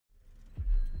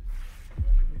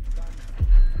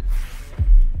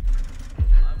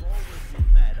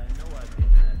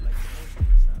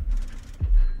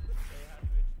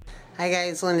Hi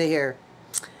guys, Linda here.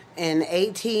 In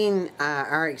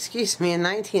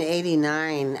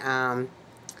 1989,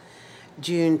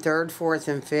 June 3rd, 4th,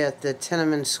 and 5th, the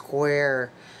Tiananmen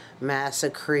Square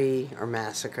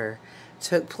massacre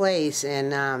took place,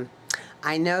 and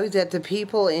I know that the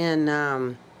people in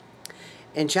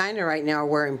China right now are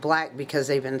wearing black because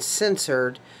they've been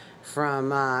censored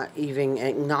from even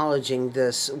acknowledging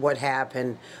what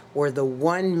happened, where the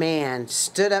one man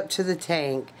stood up to the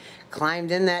tank,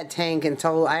 climbed in that tank and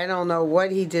told, I don't know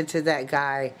what he did to that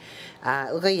guy.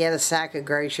 Look like he had a sack of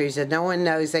groceries. He said no one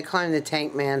knows. They climbed the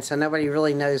tank, man, so nobody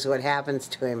really knows what happens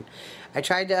to him. I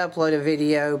tried to upload a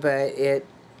video, but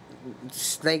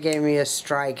they gave me a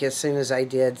strike as soon as I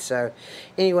did. So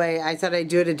anyway, I thought I'd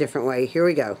do it a different way. Here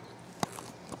we go.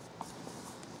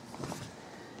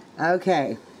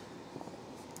 Okay.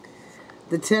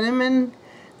 The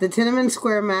Tiananmen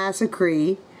Square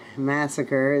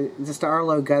massacre, just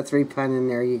Arlo Guthrie pun in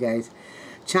there, you guys.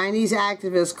 Chinese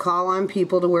activists call on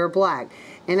people to wear black.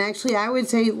 And actually, I would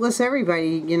say, let's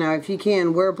everybody, you know, if you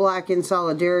can, wear black in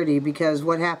solidarity, because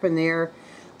what happened there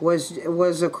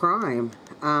was a crime.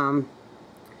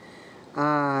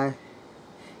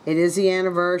 It is the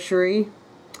anniversary.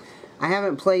 I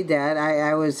haven't played that.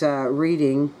 I was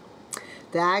reading.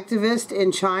 The activists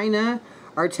in China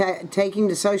are taking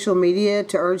to social media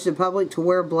to urge the public to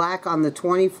wear black on the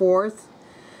 24th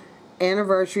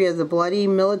anniversary of the bloody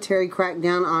military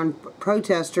crackdown on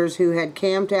protesters who had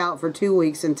camped out for 2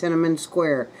 weeks in Tiananmen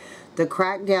Square. The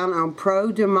crackdown on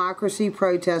pro-democracy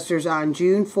protesters on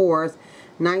June 4th,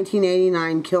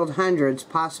 1989 killed hundreds,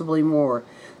 possibly more.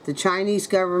 The Chinese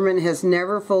government has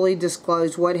never fully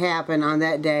disclosed what happened on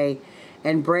that day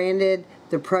and branded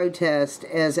the protest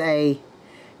as a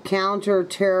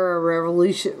counter-terror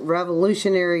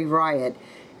revolutionary riot.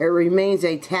 It remains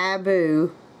a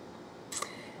taboo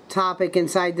topic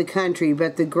inside the country,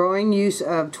 but the growing use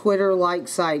of Twitter-like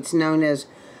sites known as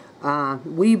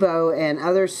Weibo and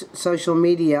other social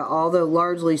media, although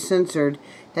largely censored,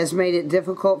 has made it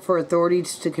difficult for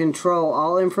authorities to control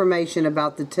all information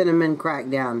about the Tiananmen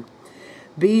crackdown.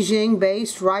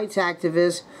 Beijing-based rights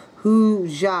activist Hu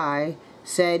Zhai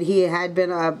said he had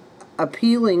been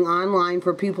appealing online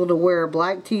for people to wear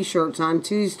black t-shirts on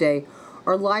Tuesday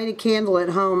or light a candle at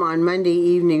home on Monday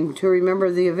evening to remember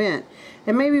the event.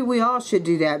 And maybe we all should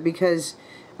do that, because,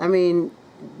 I mean,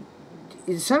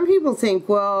 some people think,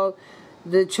 well,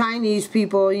 the Chinese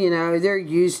people, you know, they're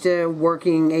used to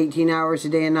working 18 hours a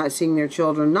day and not seeing their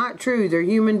children. Not true. They're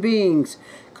human beings.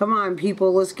 Come on,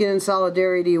 people, let's get in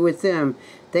solidarity with them.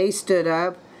 They stood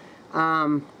up.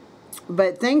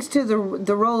 But thanks to the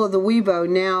role of the Weibo,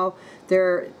 now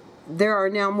there are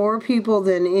now more people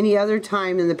than any other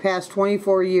time in the past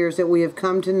 24 years that we have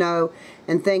come to know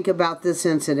and think about this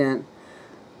incident.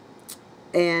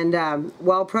 And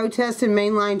while protests in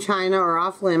mainland China are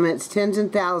off limits, tens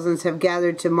and thousands have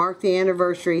gathered to mark the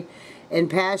anniversary in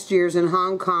past years in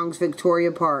Hong Kong's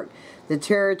Victoria Park. The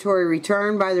territory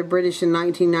returned by the British in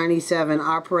 1997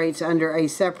 operates under a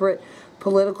separate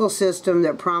political system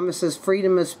that promises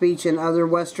freedom of speech and other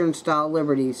Western-style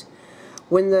liberties.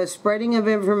 When the spreading of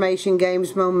information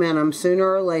gains momentum,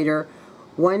 sooner or later,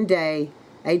 one day,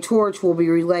 a torch will be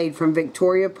relayed from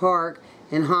Victoria Park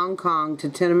in Hong Kong to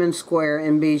Tiananmen Square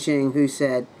in Beijing, Hu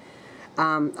said.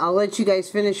 I'll let you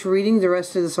guys finish reading the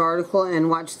rest of this article and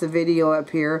watch the video up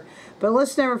here. But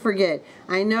let's never forget,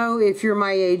 I know if you're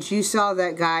my age, you saw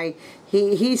that guy.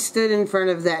 He stood in front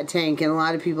of that tank, and a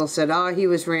lot of people said, oh, he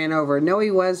was ran over. No,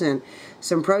 he wasn't.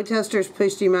 Some protesters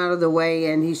pushed him out of the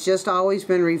way, and he's just always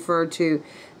been referred to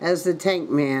as the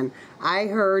tank man. I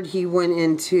heard he went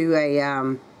into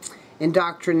a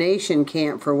indoctrination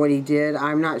camp for what he did.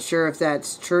 I'm not sure if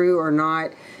that's true or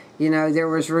not. You know, there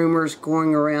was rumors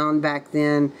going around back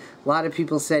then. A lot of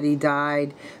people said he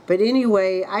died. But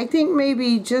anyway, I think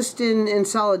maybe just in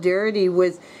solidarity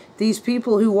with these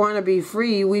people who want to be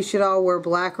free, we should all wear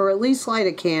black, or at least light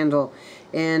a candle.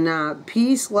 And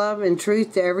peace, love, and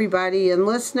truth to everybody. And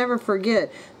let's never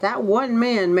forget, that one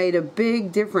man made a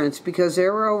big difference, because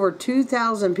there were over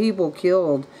 2,000 people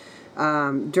killed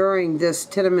during this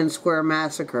Tiananmen Square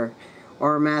massacre,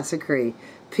 or massacre.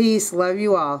 Peace, love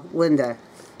you all. Linda.